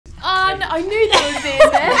I knew that would be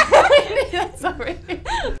in there. I knew that, sorry.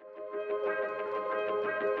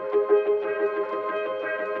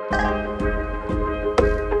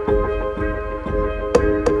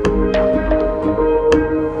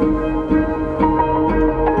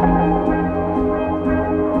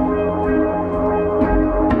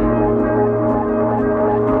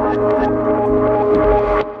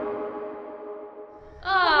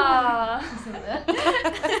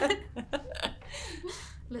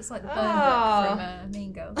 Looks like the burn book from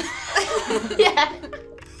Mean Girls. Yeah.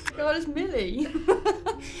 God, it's Millie.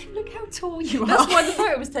 Look how tall you are. That's why the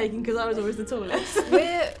photo was taken, because I was always the tallest.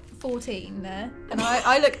 We're 14 there, and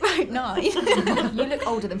I look about 9. You look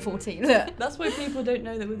older than 14. Look. That's why people don't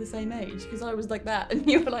know that we're the same age, because I was like that and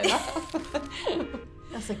you were like that.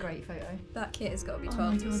 That's a great photo. That kit has got to be 12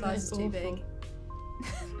 Oh my the God, size is that's too awful. big.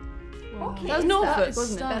 What kit That was is Norfolk, that?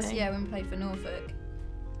 wasn't it? That's, yeah, when we played for Norfolk.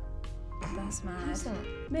 That's mad. Who's that?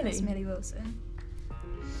 Millie? That's Millie Wilson.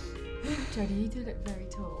 Jodie, you do look very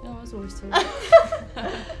tall. No, I was always tall.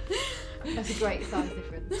 That's a great size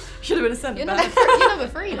difference. Should have been a centre You're back. number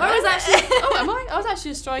 3 though. I was actually. Oh, am I? I was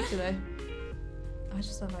actually a striker though. I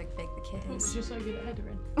just love how big the kit is. You're so good at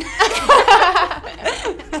headering.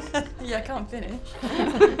 Yeah, I can't finish.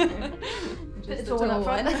 Just a the one up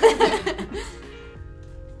tall front.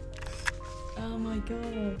 Oh my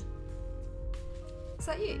god. Is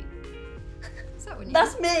that you? Is that one you?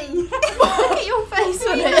 That's me. Look at your face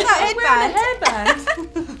on You it. got That that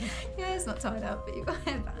headband. Yeah, it's not tied up, but you've got a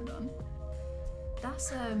headband on.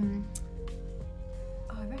 That's Oh,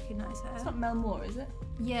 I recognise her. It's not Mel Moore, is it?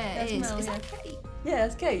 Yeah, That's it is. Mel, Is yeah. that Kate? Yeah,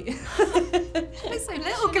 it's Kate. She's so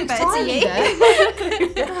little compared to tiny you.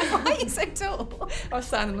 there. Why are you so tall? I was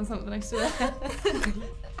standing on something, I swear.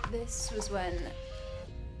 This was when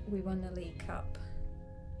we won the League Cup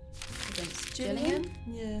against Gillingham?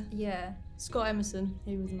 Gillingham. Yeah. Yeah, Scott Emerson,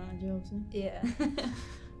 he was the manager, obviously. yeah.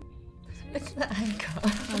 Look at that haircut.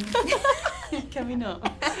 Can we not?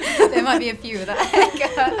 There might be a few of that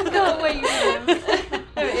haircut. Can't wait for him.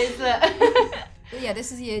 There it is, look. But yeah,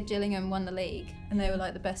 this is the year Gillingham won the league, and they were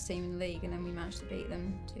like the best team in the league, and then we managed to beat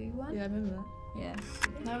them 2-1. Yeah, I remember that. Yeah.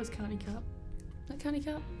 That was County Cup. That County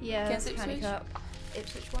Cup? Yeah, Against that's County Ipswich? Cup.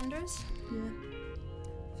 Ipswich Wanderers. Yeah.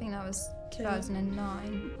 I think that was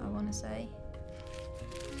 2009, I want to say.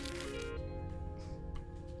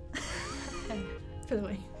 For the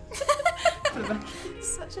way.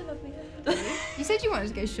 Such a lovely hair. You said you wanted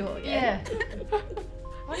to go short again. Yeah.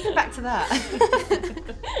 Why don't you go back to that?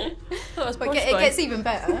 That was But it gets even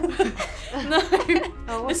better. No.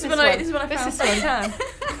 Oh, what's This is when I found This fake tan.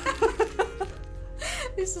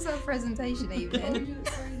 This was our presentation evening.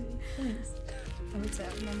 Thanks. I would say I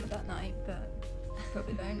remember that night, but I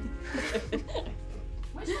probably don't.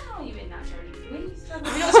 Which one are you in that, Jodie? When you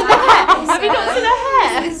struggling? Have you not seen her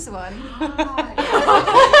hair? This one.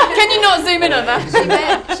 Can you not zoom in on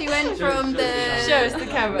that? She went from the Show us the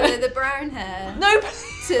camera. the brown hair No.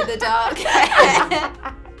 to the dark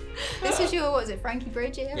hair. This was your, what was it, Frankie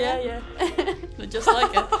Bridge era? Yeah, yeah. Look just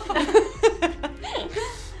like it.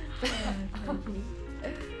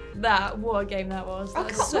 That, what a game that was. Oh, That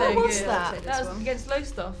was God, so where was good. that? That was against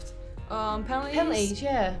Lowestoft. Penalties. Penalties,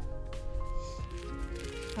 yeah.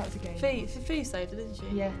 That was a game. Fee saved it, didn't she?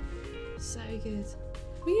 Yeah. So good.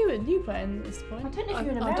 Were you playing at this point? I don't know if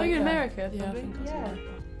you were in I thought you were in America. America, Yeah, I probably. think I was Yeah. in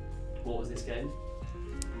America. What was this game?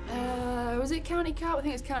 Was it County Cup? I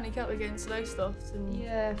think it's County Cup against Lowestoft. And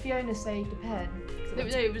Yeah, Fiona saved a pen.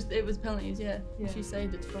 it was penalties, yeah. Yeah. She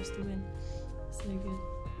saved it for us to win. So good.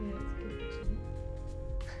 Yeah, it's good actually.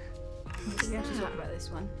 I think we have to talk about this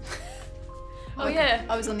one. Oh yeah.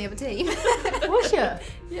 I was on the other team. Was you?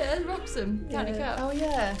 Yeah, Wroxham, County Yeah. Cup. Oh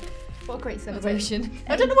yeah. What a great Was it celebration.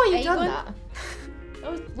 I don't know why you've done 8-1?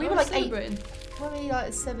 that. We I were was like 8. celebrating. Were we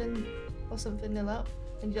like 7 or something nil up?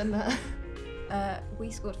 And you done that? We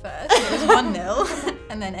scored first. It was 1-0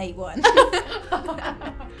 and then 8-1.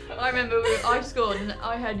 I remember I scored and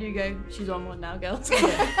I had you go, she's on one now, girls.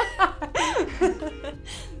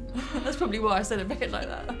 That's probably why I celebrated like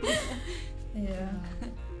that. Yeah.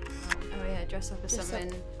 Oh yeah, dress up as Dress up.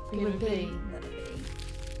 something. Begin with B. Letter B.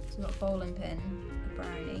 So we've got a bowling pin, a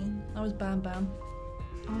brownie. I was Bam Bam.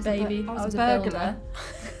 Baby. I I was a burglar.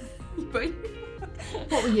 builder.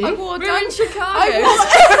 What were you? I wore in Chicago.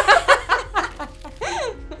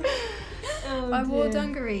 I wore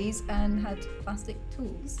dungarees and had plastic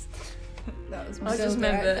tools. That was my I just builder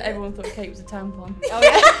remember outfit. everyone thought Kate was a tampon. Oh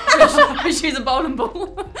yeah. She was a bowling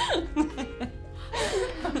ball.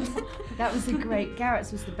 That was a great.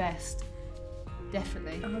 Garrett's was the best.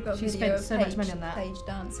 Definitely. Oh, I got a She video spent of so much money on that. Paige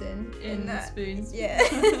dancing In the that. spoons. Yeah.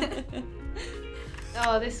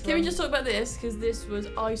 Oh, this one. Can we just talk about this? Because this was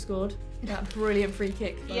I scored that brilliant free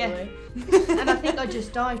kick, by Yeah. the way. And I think I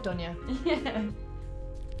just dived on you. Yeah.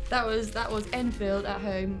 That was Enfield at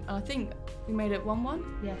home. And I think we made it 1-1.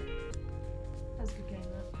 Yeah. That was a good game,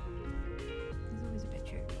 that. There's always a bit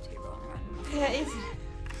tricky to wrong random. Yeah, it is.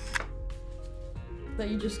 That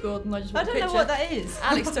you just scored and I just I want a don't know picture. what that is.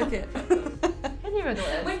 Alex took it. Can you remember what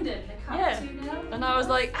it is? Wyndham, the cup Yeah. 2-0. And I was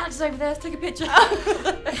like, Alex is over there, let's take a picture.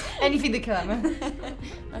 Anything that can.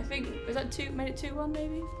 I think, was that made it 2-1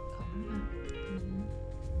 maybe?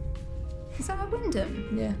 Is that at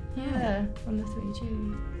Wyndham? Yeah. Yeah. On the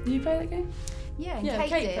 3G. Did you play that game? Yeah, Yeah, Kate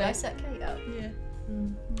Kate did. played. I set Kate up Yeah.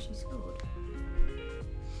 and she scored.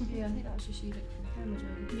 Yeah, I think that was just you looking for the camera,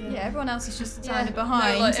 Jodie. Yeah, everyone else is just Yeah. standing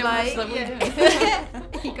behind, No, like, everyone's like, like,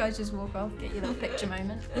 what are you you guys just walk off, get your little picture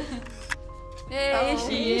moment. Hey, Oh,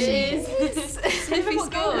 she is. Sniffy what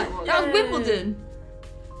game scored. that was? That was Wimbledon.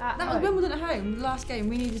 At That was home. Wimbledon at home. The last game,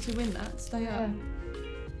 we needed to win that. Stay Yeah. up.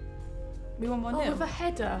 We won 1-0. with a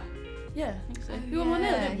header. Yeah, I think so. Oh, We won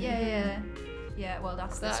 1-0, yeah, didn't we? yeah, well,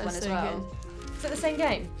 that's That this is one as so well. Is it the same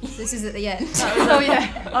game? This is at the end. Oh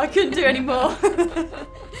yeah. I couldn't do any more.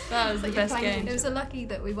 That was the Like, best it game. was lucky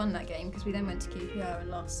that we won that game because we then went to QPR and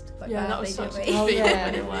lost. Quite Yeah, that badly, was such didn't a we? Oh, big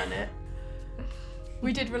yeah. win, weren't it?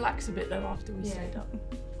 We did relax a bit though after we Yeah. stayed up.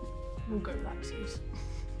 We'll go with that excuse.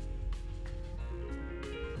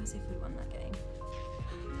 As if we won that game.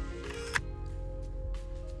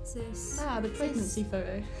 Is this? The pregnancy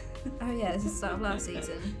photo. Oh yeah, this is the start of last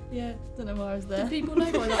season. Yeah, don't know why I was there. Did people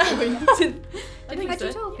know by that point? I think Had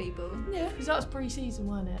you so. told people? Yeah, because that was pre-season,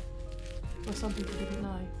 weren't it? Or some people didn't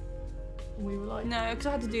know. And we were like, No, because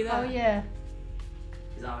I had to do that. Oh, yeah.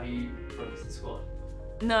 Is that how you broke into the squad?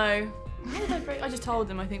 No. How did I break? I just told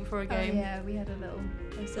them, I think, before a game. Oh yeah, we had a little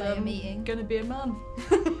I said, little I'm meeting. gonna be a mum.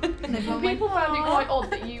 And everyone went, people found it quite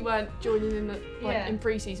odd that you weren't joining in the, Yeah. in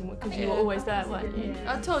pre-season because think you were yeah, always that there, was a weren't good- you?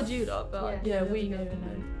 yeah. I told you that, but Yeah, we never never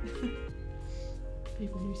know.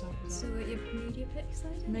 People knew something was So up. got your media pics though,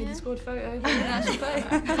 didn't Made you? the squad photo, didn't actually play.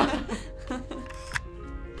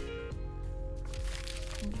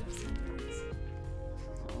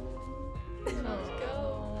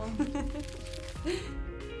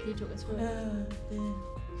 Can you talk us through it? No.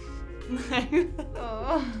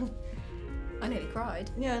 Oh. I nearly cried.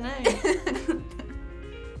 Yeah, I know.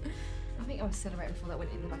 I think I was celebrating before that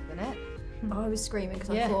went in the back of the net. I was screaming because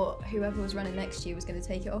Yeah. I thought whoever was running next to you was going to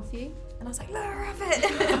take it off you. And I was like, let her have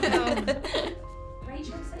it.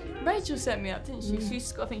 Rachel said you were- Rachel set me up, didn't she?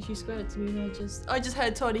 I think she squared to me, and I just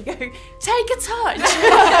heard Toddy go, take a touch,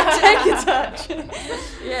 take a touch.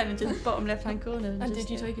 Yeah, and just bottom left hand corner. And just, did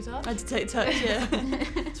you take it up? I did take a touch, yeah.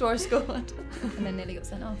 That's where I scored. And then nearly got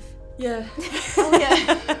sent off. Yeah. Oh,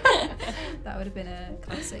 yeah. That would have been a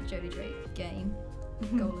classic JODIE Drake game.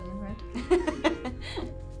 Golden and red.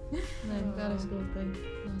 No, I'm glad I scored though.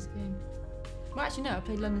 Last game. Well, actually, no, I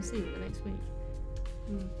played London Sea the next week.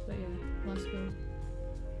 But yeah, last goal.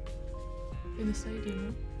 In the stadium,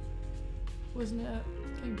 no? Wasn't it at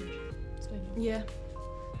Cambridge Stadium? Yeah.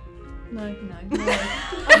 No. No.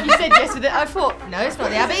 You said yes with it. I thought, no, it's not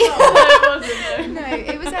the Abbey. No, it wasn't, No,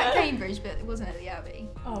 it was at Cambridge, but it wasn't at the Abbey.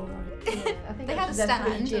 Oh, right. Yeah, I think They had a that's stand. I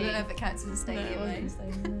 3G. don't know if it counts as a No, stadium. it wasn't though.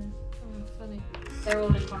 the stadium, no. Oh, funny. They're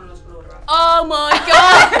all in chronological order. Oh my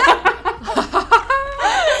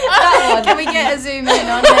god! Can we get a zoom in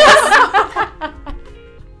on this?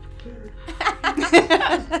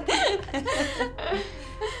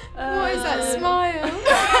 What is that smile?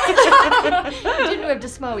 You didn't know whether to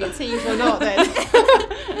smile with your teeth or not then.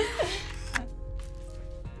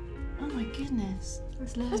 Oh my goodness.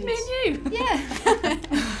 That's That's me and you. Yeah.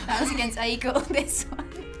 That was against Eagle, this one.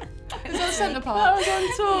 Is that Centre Park? That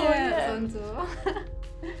was on tour, Yeah, yeah. it was on tour.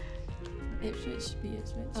 Ipswich should be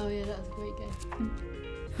Ipswich. Oh yeah, that was a great game.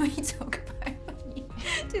 We talk about when you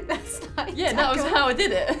did that slide Yeah, that was tackle. how I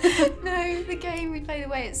did it. No, the game we played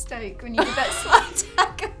away at Stoke when you did that slide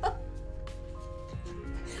tackle.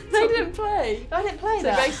 They didn't play. I didn't play So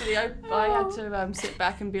that. basically, I had to sit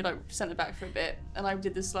back and be like centre back for a bit, and I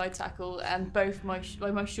did the slide tackle, and both my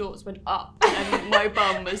shorts went up, and my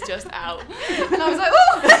bum was just out, and I was like,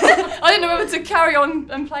 oh! I didn't know whether to carry on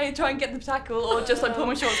and try and get the tackle, or just like pull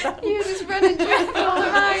my shorts down. You were just running all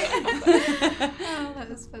right. Oh, that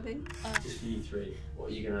was funny. Just for you three, what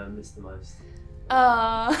are you gonna miss the most?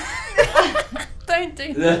 Don't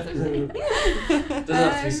do that. Doesn't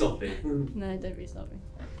have to be soppy. No, don't be sorry.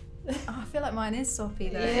 Oh, I feel like mine is soppy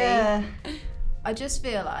though. Yeah. I just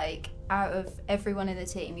feel like out of everyone in the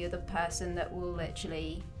team, you're the person that will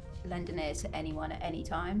literally lend an ear to anyone at any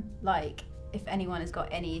time. Like, if anyone has got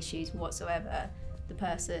any issues whatsoever, the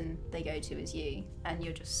person they go to is you, and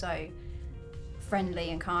you're just so friendly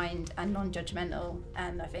and kind and non-judgmental,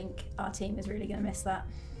 and I think our team is really going to miss that.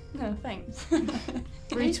 No, thanks.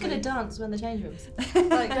 Who's going to dance when the change rooms?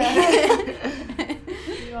 Like,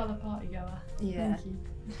 you are the party goer. Yeah. Thank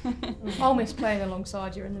you. I'll miss playing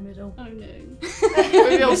alongside you in the middle. Oh no.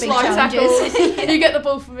 With your Big slide challenges. tackle. You get the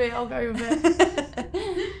ball for me, I'll go with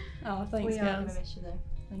it. Oh, thanks, We are going girls. to miss you though.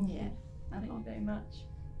 Thank Yeah. you. Thank you very much.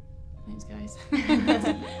 Thanks, guys.